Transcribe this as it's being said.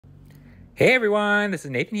Hey everyone, this is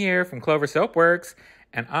Nathan here from Clover Soapworks,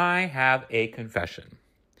 and I have a confession.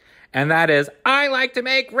 And that is, I like to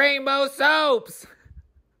make rainbow soaps!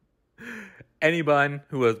 Anyone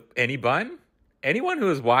who has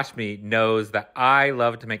watched me knows that I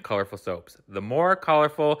love to make colorful soaps. The more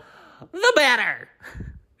colorful, the better!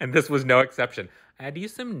 And this was no exception. I had to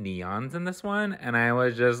use some neons in this one, and I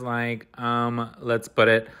was just like, let's put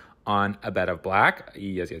it on a bed of black.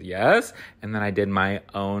 Yes. And then I did my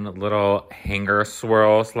own little hanger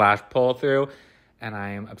swirl / pull through. And I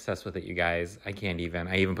am obsessed with it, you guys. I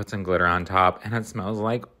even put some glitter on top. And it smells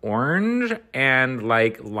like orange and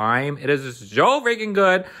like lime. It is so freaking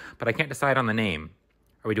good. But I can't decide on the name.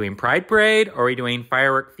 Are we doing Pride Parade or are we doing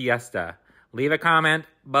Firework Fiesta? Leave a comment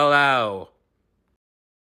below.